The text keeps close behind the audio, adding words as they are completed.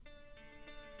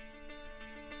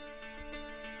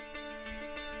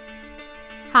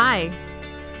Hi,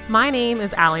 my name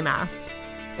is Allie Mast.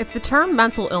 If the term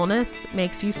mental illness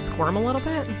makes you squirm a little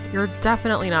bit, you're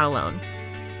definitely not alone.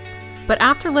 But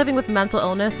after living with mental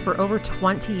illness for over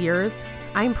 20 years,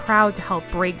 I'm proud to help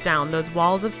break down those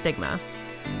walls of stigma.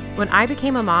 When I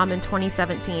became a mom in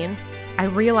 2017, I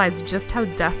realized just how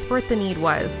desperate the need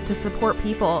was to support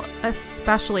people,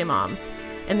 especially moms,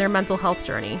 in their mental health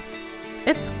journey.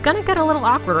 It's gonna get a little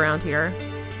awkward around here,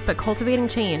 but cultivating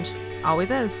change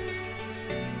always is.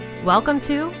 Welcome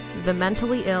to The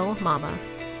Mentally Ill Mama.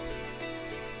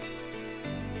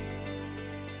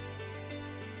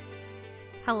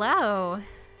 Hello,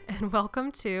 and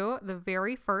welcome to the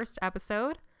very first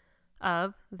episode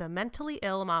of The Mentally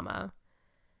Ill Mama.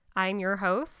 I'm your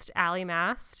host, Allie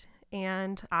Mast,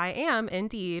 and I am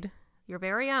indeed your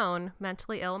very own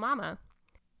mentally ill mama.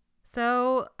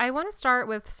 So I want to start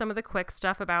with some of the quick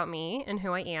stuff about me and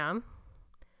who I am.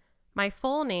 My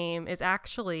full name is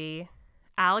actually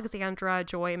Alexandra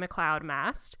Joy McLeod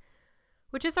Mast,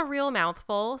 which is a real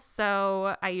mouthful,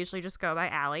 so I usually just go by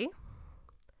Allie.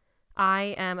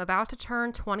 I am about to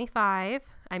turn 25.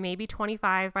 I may be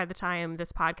 25 by the time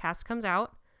this podcast comes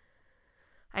out.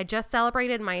 I just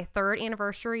celebrated my 3rd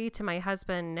anniversary to my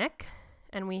husband, Nick,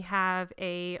 and we have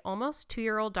a almost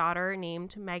 2-year-old daughter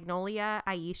named Magnolia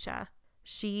Aisha.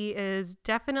 She is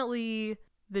definitely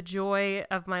the joy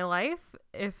of my life,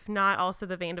 if not also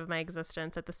the vein of my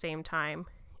existence at the same time.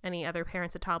 Any other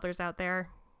parents of toddlers out there?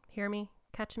 Hear me?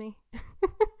 Catch me?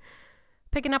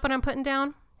 Picking up what I'm putting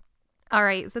down? All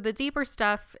right, so the deeper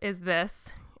stuff is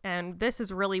this, and this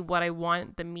is really what I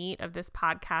want the meat of this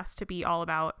podcast to be all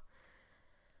about.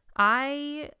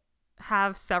 I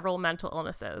have several mental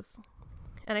illnesses,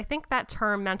 and I think that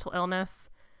term mental illness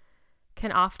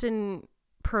can often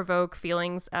provoke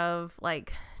feelings of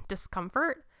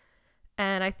discomfort.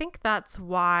 And I think that's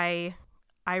why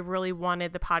I really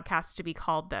wanted the podcast to be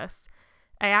called this.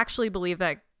 I actually believe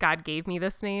that God gave me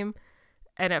this name.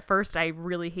 And at first I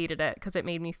really hated it because it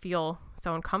made me feel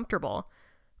so uncomfortable.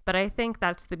 But I think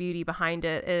that's the beauty behind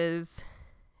it is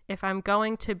if I'm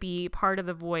going to be part of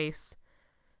the voice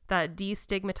that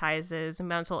destigmatizes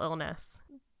mental illness,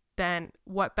 then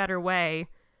what better way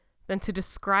than to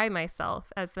describe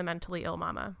myself as the mentally ill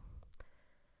mama?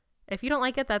 If you don't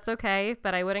like it, that's okay,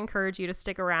 but I would encourage you to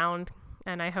stick around,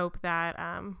 and I hope that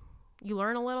you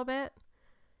learn a little bit,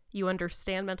 you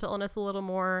understand mental illness a little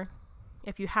more.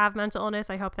 If you have mental illness,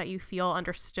 I hope that you feel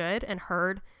understood and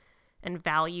heard and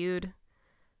valued.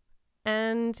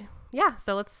 And yeah,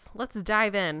 so let's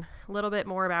dive in a little bit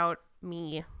more about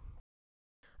me.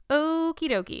 Okie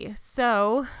dokie.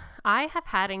 So I have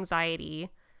had anxiety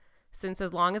since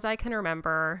as long as I can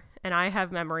remember, and I have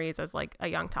memories as a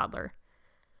young toddler.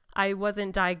 I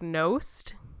wasn't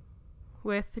diagnosed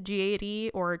with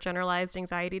GAD or generalized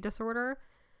anxiety disorder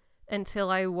until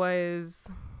I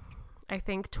was, I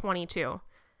think, 22.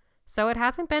 So it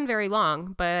hasn't been very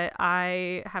long, but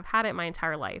I have had it my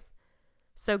entire life.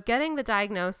 So getting the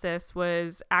diagnosis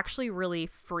was actually really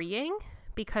freeing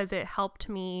because it helped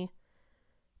me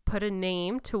put a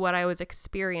name to what I was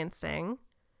experiencing,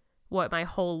 what my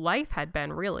whole life had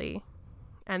been really.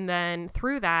 And then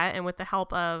through that, and with the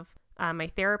help of my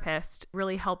therapist,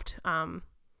 really helped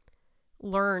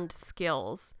learned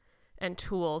skills and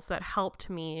tools that helped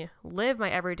me live my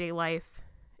everyday life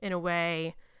in a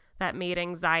way that made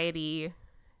anxiety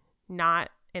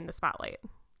not in the spotlight.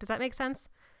 Does that make sense?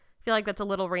 I feel like that's a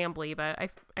little rambly, but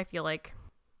I feel like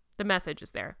the message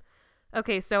is there.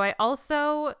 Okay, so I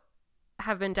also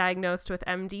have been diagnosed with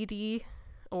MDD,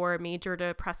 or major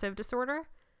depressive disorder.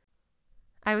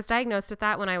 I was diagnosed with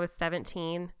that when I was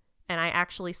 17, and I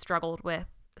actually struggled with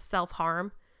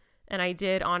self-harm, and I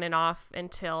did on and off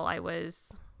until I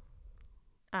was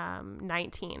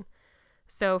 19.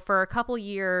 So for a couple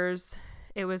years,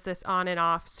 it was this on and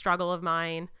off struggle of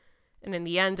mine, and in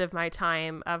the end of my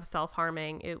time of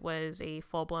self-harming, it was a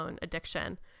full-blown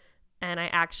addiction, and I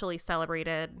actually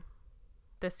celebrated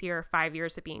this year 5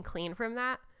 years of being clean from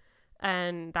that.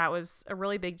 And that was a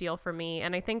really big deal for me.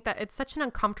 And I think that it's such an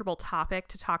uncomfortable topic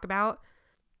to talk about.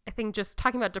 I think just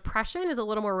talking about depression is a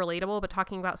little more relatable, but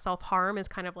talking about self-harm is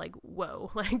kind of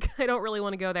whoa, I don't really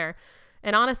want to go there.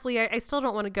 And honestly, I still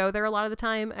don't want to go there a lot of the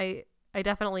time. I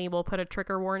definitely will put a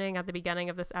trigger warning at the beginning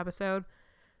of this episode,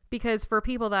 because for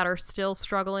people that are still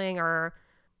struggling, or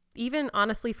even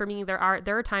honestly for me, there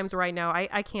are times where I know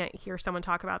I can't hear someone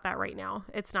talk about that right now.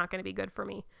 It's not going to be good for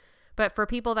me. But for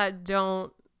people that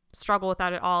don't struggle with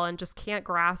that at all and just can't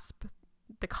grasp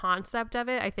the concept of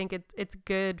it, I think it's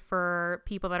good for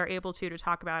people that are able to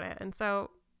talk about it. And so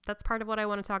that's part of what I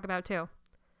want to talk about too.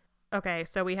 Okay,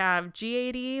 so we have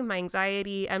GAD, my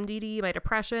anxiety, MDD, my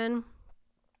depression.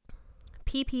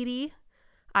 PPD.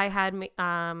 I had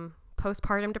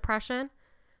postpartum depression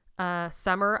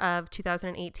summer of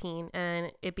 2018,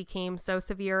 and it became so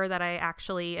severe that I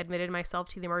actually admitted myself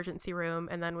to the emergency room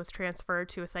and then was transferred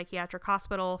to a psychiatric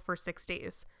hospital for 6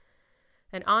 days.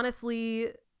 And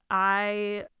honestly,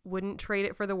 I wouldn't trade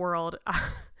it for the world.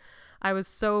 I was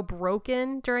so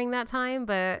broken during that time,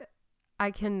 but I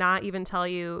cannot even tell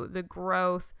you the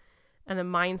growth and the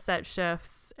mindset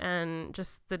shifts and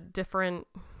just the different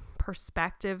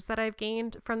perspectives that I've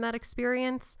gained from that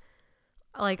experience.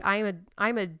 Like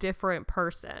I'm a different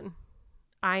person.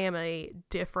 I am a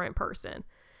different person.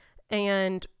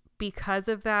 And because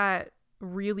of that,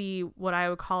 really what I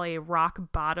would call a rock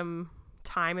bottom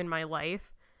time in my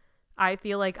life, I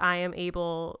feel like I am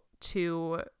able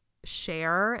to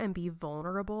share and be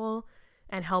vulnerable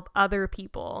and help other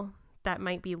people that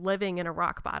might be living in a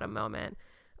rock bottom moment.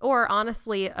 Or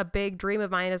honestly, a big dream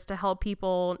of mine is to help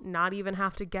people not even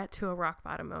have to get to a rock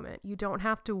bottom moment. You don't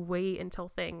have to wait until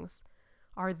things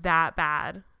are that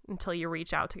bad until you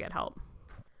reach out to get help.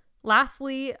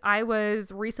 Lastly, I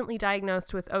was recently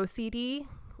diagnosed with OCD,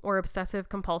 or obsessive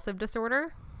compulsive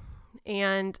disorder.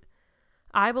 And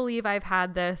I believe I've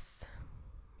had this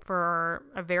for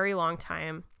a very long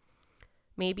time,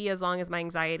 maybe as long as my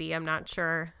anxiety, I'm not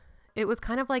sure. It was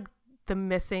kind of like the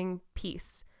missing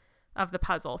piece of the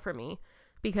puzzle for me,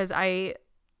 because I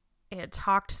had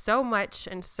talked so much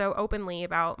and so openly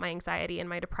about my anxiety and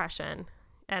my depression,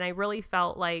 and I really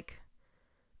felt like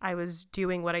I was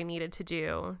doing what I needed to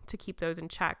do to keep those in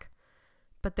check.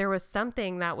 But there was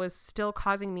something that was still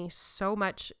causing me so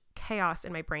much chaos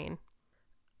in my brain.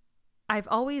 I've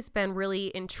always been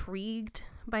really intrigued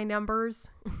by numbers.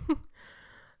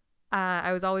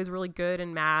 I was always really good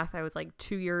in math. I was like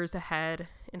 2 years ahead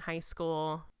in high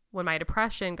school. When my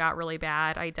depression got really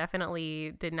bad, I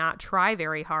definitely did not try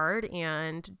very hard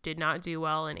and did not do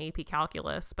well in AP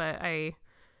Calculus, but I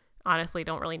honestly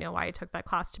don't really know why I took that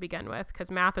class to begin with, because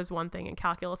math is one thing and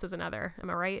calculus is another. Am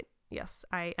I right? Yes,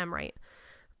 I am right.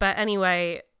 But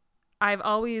anyway, I've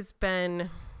always been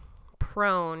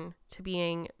prone to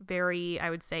being very, I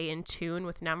would say, in tune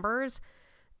with numbers.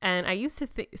 And I used to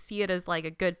see it as like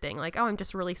a good thing, like, oh, I'm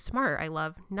just really smart. I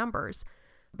love numbers.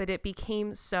 But it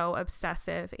became so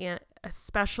obsessive, and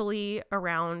especially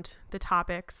around the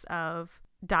topics of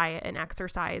diet and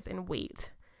exercise and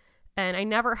weight. And I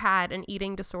never had an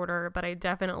eating disorder, but I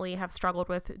definitely have struggled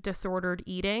with disordered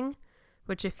eating,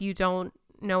 which if you don't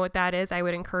know what that is, I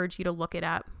would encourage you to look it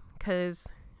up, because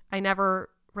I never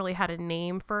really had a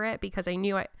name for it, because I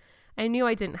knew I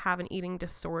didn't have an eating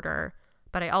disorder,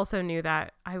 but I also knew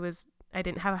that I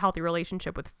didn't have a healthy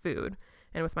relationship with food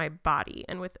and with my body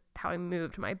and with how I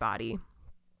moved my body.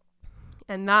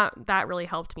 And that really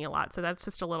helped me a lot. So that's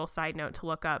just a little side note to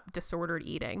look up disordered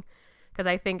eating, because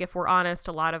I think if we're honest,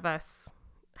 a lot of us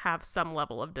have some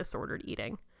level of disordered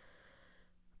eating.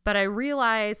 But I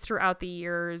realized throughout the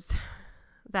years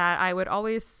that I would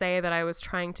always say that I was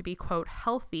trying to be, quote,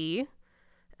 healthy,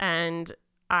 and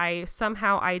I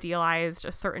somehow idealized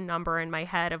a certain number in my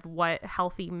head of what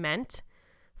healthy meant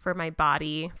for my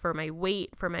body, for my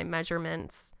weight, for my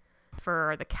measurements,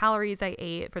 for the calories I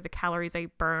ate, for the calories I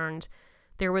burned.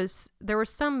 There was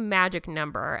some magic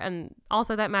number, and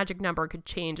also that magic number could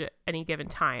change at any given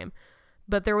time.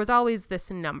 But there was always this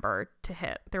number to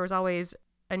hit. There was always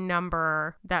a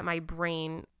number that my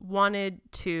brain wanted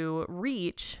to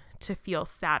reach to feel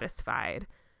satisfied.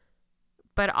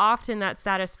 But often that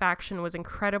satisfaction was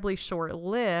incredibly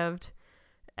short-lived.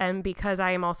 And because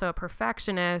I am also a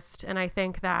perfectionist, and I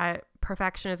think that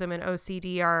perfectionism and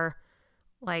OCD are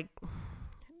like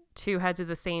two heads of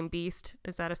the same beast.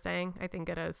 Is that a saying? I think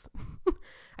it is.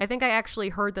 I think I actually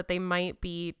heard that they might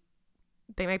be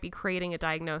creating a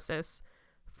diagnosis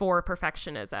for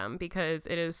perfectionism, because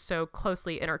it is so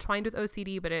closely intertwined with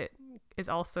OCD, but it is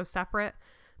also separate.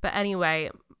 But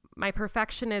anyway, my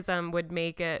perfectionism would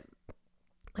make it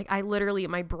like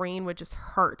my brain would just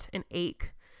hurt and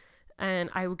ache, and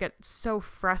I would get so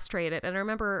frustrated. And I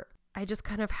remember I just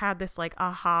kind of had this like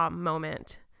aha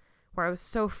moment where I was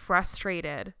so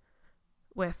frustrated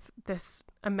with this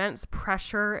immense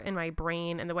pressure in my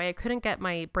brain and the way I couldn't get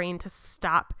my brain to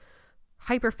stop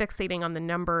hyperfixating on the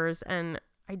numbers, and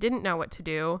I didn't know what to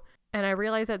do. And I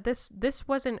realized that this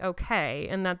wasn't okay,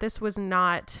 and that this was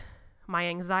not my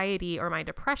anxiety or my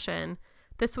depression.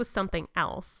 This was something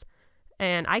else.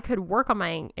 And I could work on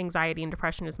my anxiety and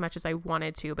depression as much as I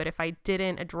wanted to, but if I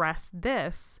didn't address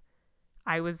this,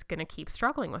 I was going to keep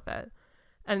struggling with it.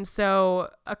 And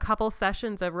so a couple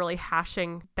sessions of really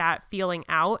hashing that feeling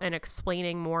out and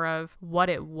explaining more of what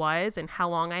it was and how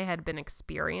long I had been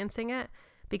experiencing it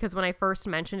because when I first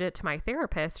mentioned it to my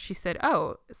therapist, she said,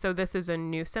 "Oh, so this is a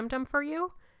new symptom for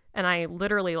you?" And I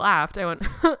literally laughed. I went,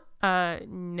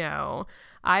 no,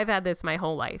 I've had this my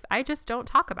whole life. I just don't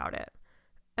talk about it.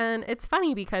 And it's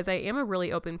funny because I am a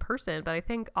really open person, but I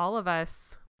think all of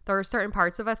us, there are certain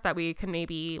parts of us that we can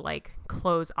maybe like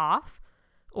close off,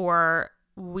 or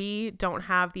we don't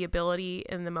have the ability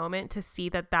in the moment to see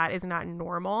that that is not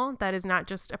normal. That is not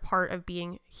just a part of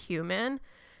being human,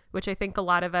 which I think a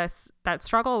lot of us that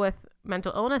struggle with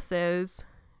mental illnesses,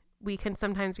 we can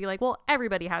sometimes be like, well,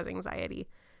 everybody has anxiety.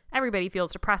 Everybody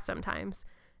feels depressed sometimes.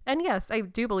 And yes, I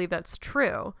do believe that's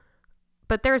true.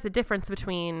 But there's a difference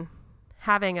between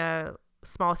having a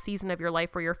small season of your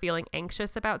life where you're feeling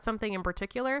anxious about something in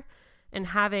particular and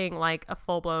having like a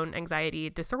full-blown anxiety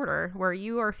disorder where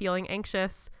you are feeling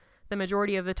anxious the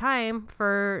majority of the time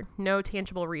for no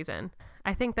tangible reason.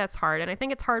 I think that's hard. And I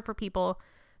think it's hard for people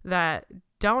that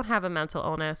don't have a mental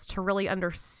illness to really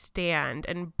understand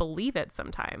and believe it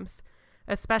sometimes,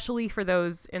 especially for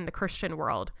those in the Christian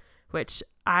world, which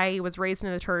I was raised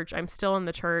in the church. I'm still in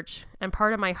the church. And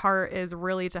part of my heart is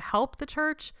really to help the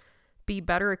church be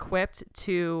better equipped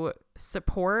to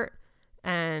support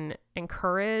and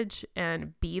encourage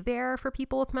and be there for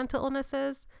people with mental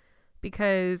illnesses.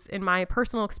 Because in my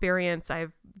personal experience,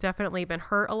 I've definitely been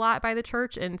hurt a lot by the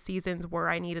church in seasons where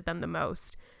I needed them the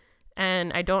most.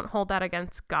 And I don't hold that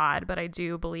against God, but I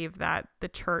do believe that the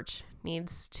church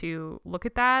needs to look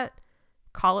at that,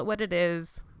 call it what it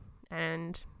is,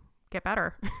 and get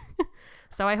better.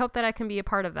 So I hope that I can be a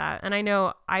part of that. And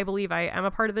I believe I am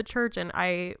a part of the church, and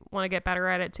I want to get better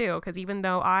at it too. Because even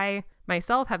though I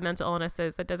myself have mental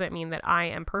illnesses, that doesn't mean that I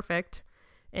am perfect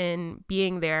in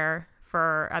being there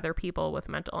for other people with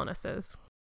mental illnesses.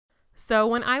 So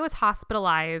when I was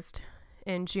hospitalized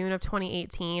in June of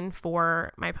 2018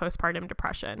 for my postpartum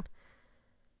depression,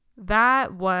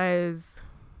 that was,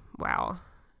 wow.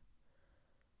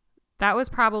 That was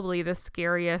probably the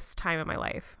scariest time of my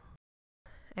life.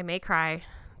 I may cry.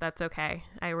 That's okay.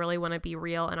 I really want to be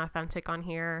real and authentic on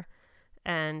here.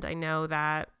 And I know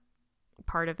that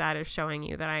part of that is showing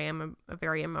you that I am a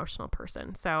very emotional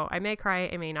person. So I may cry,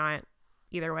 I may not.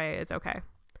 Either way is okay.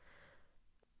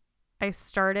 I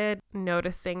started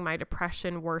noticing my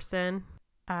depression worsen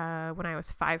when I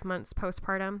was 5 months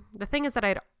postpartum. The thing is that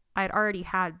I'd already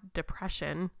had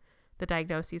depression, the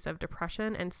diagnoses of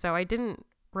depression. And so I didn't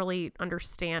really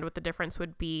understand what the difference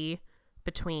would be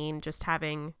between just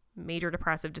having major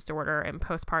depressive disorder and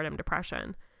postpartum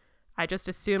depression. I just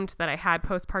assumed that I had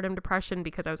postpartum depression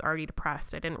because I was already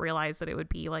depressed. I didn't realize that it would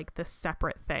be like this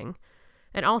separate thing.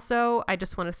 And also, I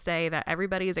just want to say that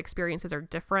everybody's experiences are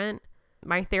different.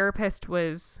 My therapist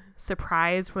was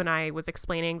surprised when I was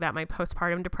explaining that my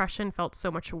postpartum depression felt so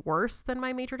much worse than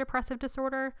my major depressive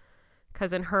disorder,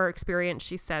 because in her experience,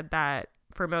 she said that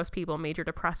for most people, major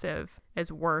depressive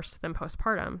is worse than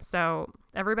postpartum. So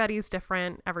everybody's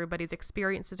different. Everybody's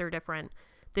experiences are different.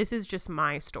 This is just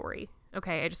my story.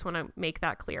 Okay, I just want to make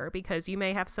that clear, because you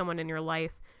may have someone in your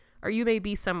life, or you may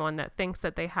be someone that thinks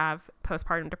that they have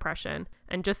postpartum depression.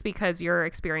 And just because your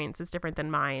experience is different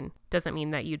than mine doesn't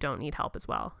mean that you don't need help as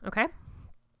well. Okay?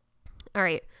 All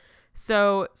right.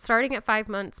 So starting at 5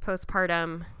 months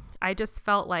postpartum, I just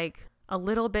felt like a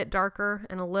little bit darker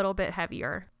and a little bit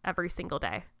heavier every single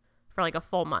day for like a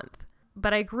full month.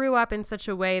 But I grew up in such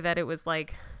a way that it was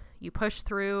like, you push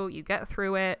through, you get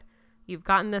through it, you've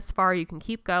gotten this far, you can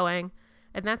keep going.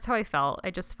 And that's how I felt.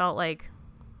 I just felt like,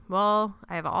 well,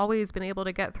 I've always been able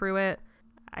to get through it.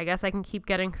 I guess I can keep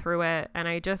getting through it. And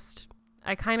I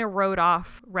kind of wrote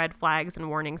off red flags and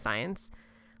warning signs.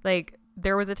 Like,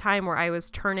 there was a time where I was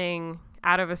turning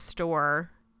out of a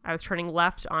store. I was turning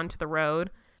left onto the road,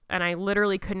 and I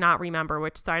literally could not remember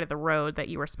which side of the road that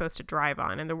you were supposed to drive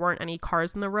on. And there weren't any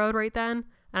cars in the road right then.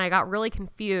 And I got really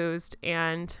confused,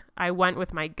 and I went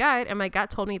with my gut, and my gut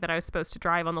told me that I was supposed to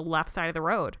drive on the left side of the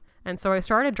road. And so I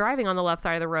started driving on the left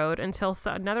side of the road until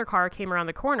another car came around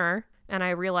the corner, and I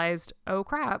realized, oh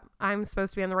crap, I'm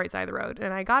supposed to be on the right side of the road.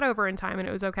 And I got over in time, and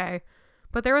it was okay.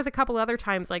 But there was a couple other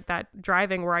times like that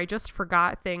driving where I just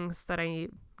forgot things that I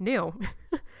knew.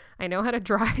 I know how to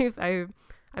drive.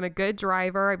 I'm a good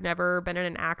driver. I've never been in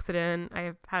an accident.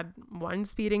 I've had one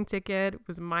speeding ticket. It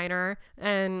was minor.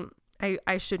 And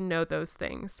I should know those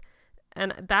things.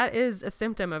 And that is a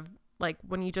symptom of like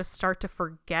when you just start to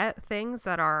forget things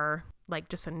that are like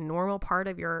just a normal part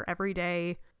of your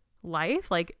everyday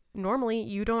life. Like normally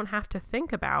you don't have to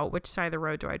think about which side of the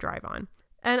road do I drive on.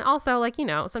 And also, like, you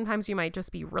know, sometimes you might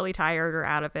just be really tired or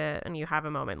out of it and you have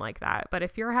a moment like that. But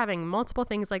if you're having multiple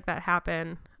things like that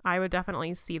happen, I would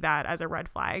definitely see that as a red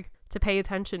flag to pay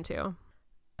attention to.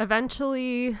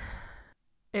 Eventually,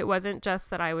 it wasn't just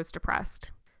that I was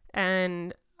depressed.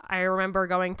 And I remember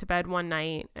going to bed one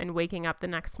night and waking up the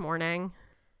next morning,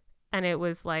 and it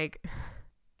was like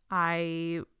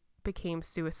I became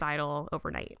suicidal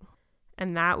overnight.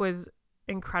 And that was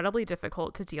incredibly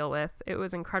difficult to deal with. It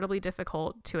was incredibly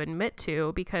difficult to admit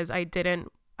to, because I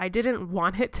didn't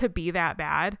want it to be that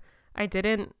bad. I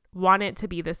didn't want it to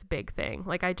be this big thing.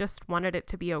 Like, I just wanted it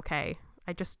to be okay.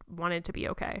 I just wanted to be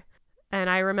okay. And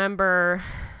I remember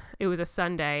it was a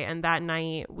Sunday, and that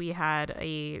night we had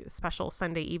a special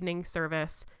Sunday evening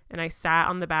service, and I sat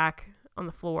on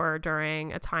the floor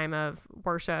during a time of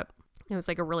worship. It was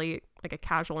like a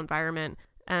casual environment,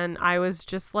 and I was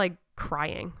just like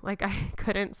crying. Like, I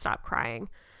couldn't stop crying.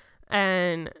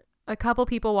 And a couple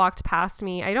people walked past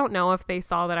me. I don't know if they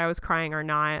saw that I was crying or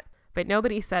not, but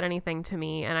nobody said anything to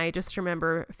me. And I just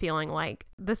remember feeling like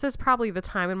this is probably the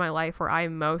time in my life where I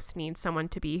most need someone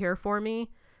to be here for me,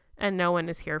 and no one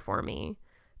is here for me.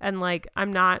 And like, I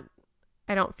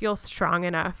don't feel strong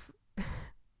enough.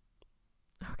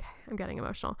 Okay, I'm getting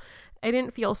emotional. I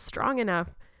didn't feel strong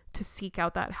enough to seek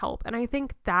out that help. And I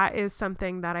think that is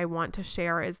something that I want to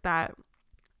share, is that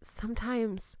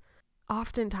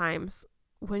oftentimes,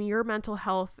 when your mental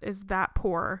health is that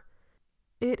poor,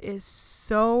 it is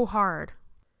so hard.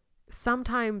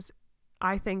 Sometimes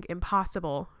I think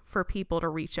impossible for people to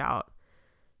reach out.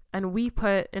 And we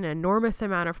put an enormous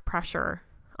amount of pressure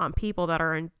on people that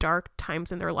are in dark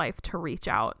times in their life to reach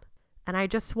out. And I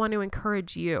just want to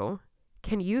encourage you.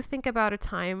 Can you think about a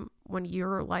time when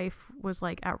your life was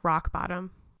like at rock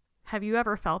bottom? Have you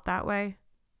ever felt that way?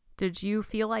 Did you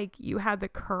feel like you had the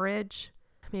courage?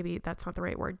 Maybe that's not the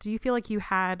right word. Do you feel like you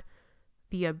had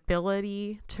the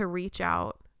ability to reach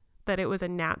out, that it was a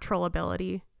natural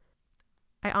ability?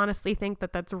 I honestly think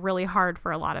that that's really hard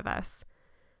for a lot of us.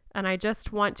 And I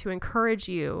just want to encourage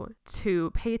you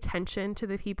to pay attention to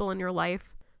the people in your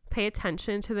life. Pay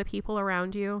attention to the people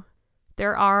around you.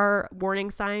 There are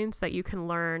warning signs that you can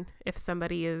learn if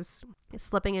somebody is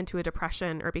slipping into a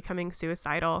depression or becoming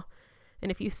suicidal.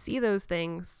 And if you see those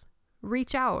things,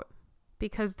 reach out,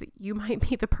 because you might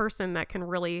be the person that can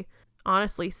really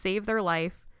honestly save their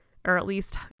life, or at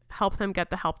least help them get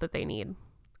the help that they need.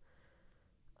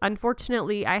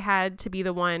 Unfortunately, I had to be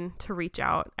the one to reach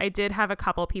out. I did have a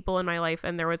couple people in my life,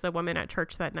 and there was a woman at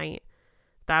church that night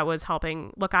that was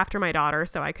helping look after my daughter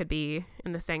so I could be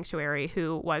in the sanctuary,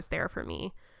 who was there for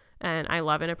me. And I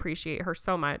love and appreciate her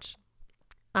so much.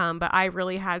 But I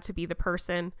really had to be the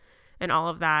person and all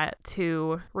of that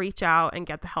to reach out and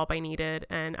get the help I needed.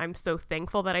 And I'm so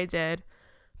thankful that I did.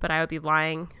 But I would be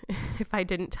lying if I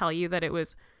didn't tell you that it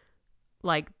was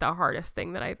like the hardest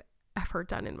thing that I've ever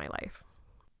done in my life,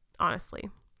 honestly.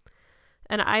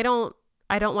 And I don't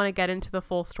want to get into the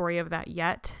full story of that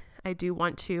yet. I do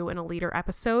want to in a later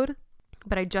episode,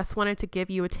 but I just wanted to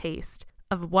give you a taste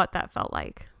of what that felt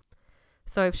like.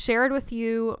 So I've shared with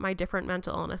you my different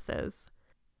mental illnesses.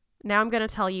 Now I'm going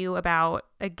to tell you about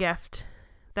a gift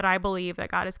that I believe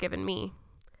that God has given me,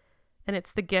 and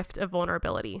it's the gift of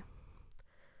vulnerability.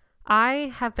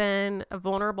 I have been a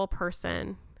vulnerable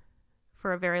person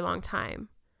for a very long time,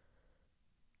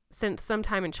 since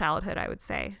sometime in childhood, I would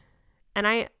say. And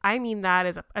I mean that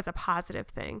as a positive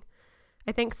thing.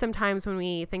 I think sometimes when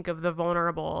we think of the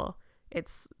vulnerable,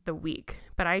 it's the weak,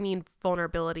 but I mean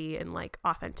vulnerability and like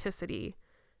authenticity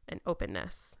and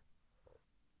openness.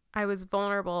 I was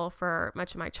vulnerable for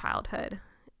much of my childhood,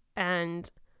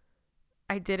 and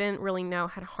I didn't really know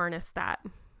how to harness that.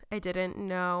 I didn't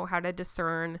know how to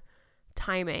discern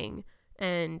timing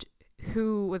and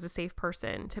who was a safe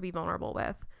person to be vulnerable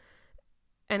with.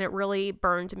 And it really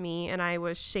burned me, and I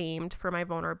was shamed for my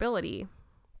vulnerability.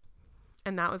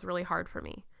 And that was really hard for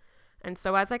me. And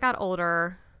so as I got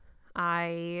older,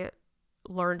 I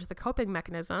learned the coping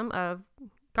mechanism of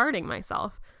guarding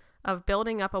myself, of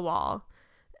building up a wall.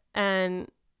 And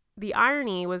the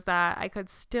irony was that I could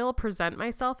still present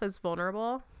myself as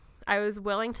vulnerable. I was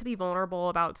willing to be vulnerable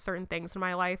about certain things in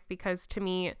my life because to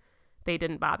me, they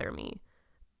didn't bother me.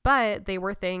 But they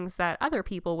were things that other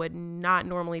people would not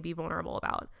normally be vulnerable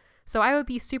about. So I would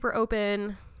be super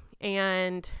open,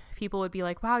 and people would be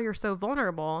like, wow, you're so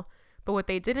vulnerable. But what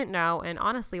they didn't know, and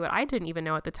honestly, what I didn't even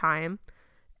know at the time,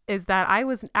 is that I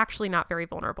was actually not very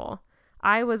vulnerable.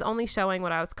 I was only showing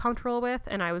what I was comfortable with,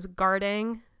 and I was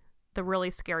guarding the really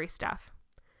scary stuff.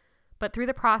 But through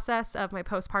the process of my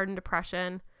postpartum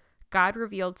depression, God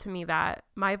revealed to me that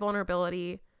my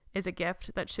vulnerability is a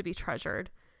gift that should be treasured,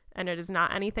 and it is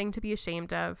not anything to be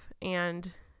ashamed of.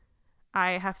 And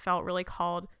I have felt really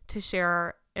called to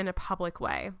share in a public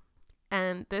way.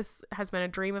 And this has been a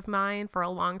dream of mine for a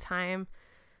long time.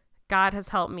 God has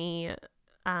helped me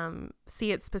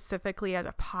see it specifically as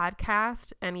a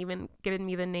podcast and even given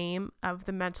me the name of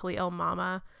the Mentally Ill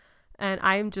Mama. And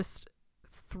I'm just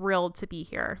thrilled to be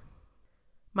here.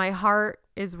 My heart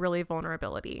is really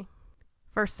vulnerability.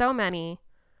 For so many,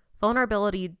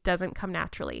 vulnerability doesn't come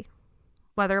naturally.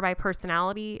 Whether by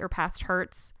personality or past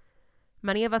hurts,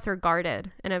 many of us are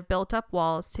guarded and have built up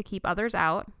walls to keep others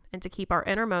out and to keep our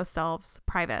innermost selves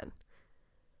private.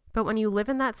 But when you live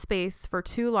in that space for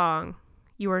too long,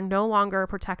 you are no longer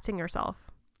protecting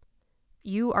yourself.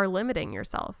 You are limiting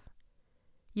yourself.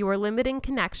 You are limiting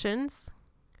connections,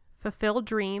 fulfilled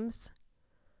dreams,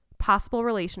 possible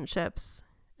relationships,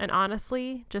 and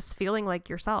honestly, just feeling like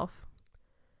yourself.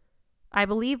 I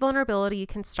believe vulnerability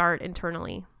can start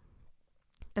internally,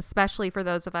 especially for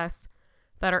those of us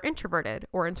that are introverted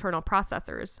or internal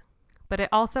processors, but it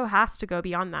also has to go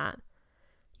beyond that.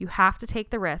 You have to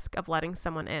take the risk of letting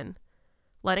someone in,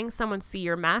 letting someone see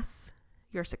your mess,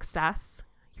 your success,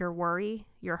 your worry,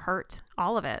 your hurt,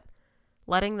 all of it,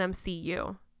 letting them see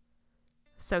you.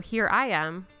 So here I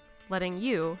am, letting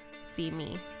you see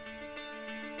me.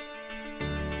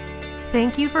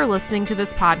 Thank you for listening to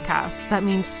this podcast. That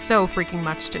means so freaking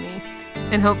much to me,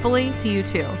 and hopefully to you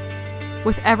too.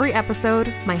 With every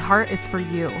episode, my heart is for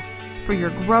you, for your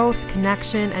growth,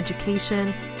 connection, education,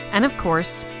 and of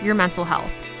course, your mental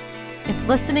health. If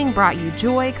listening brought you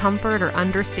joy, comfort, or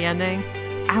understanding,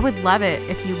 I would love it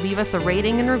if you leave us a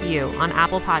rating and review on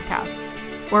Apple Podcasts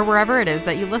or wherever it is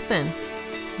that you listen.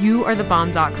 You are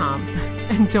thebomb.com,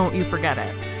 and don't you forget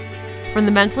it. From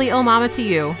the Mentally Ill Mama to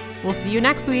you, we'll see you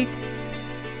next week.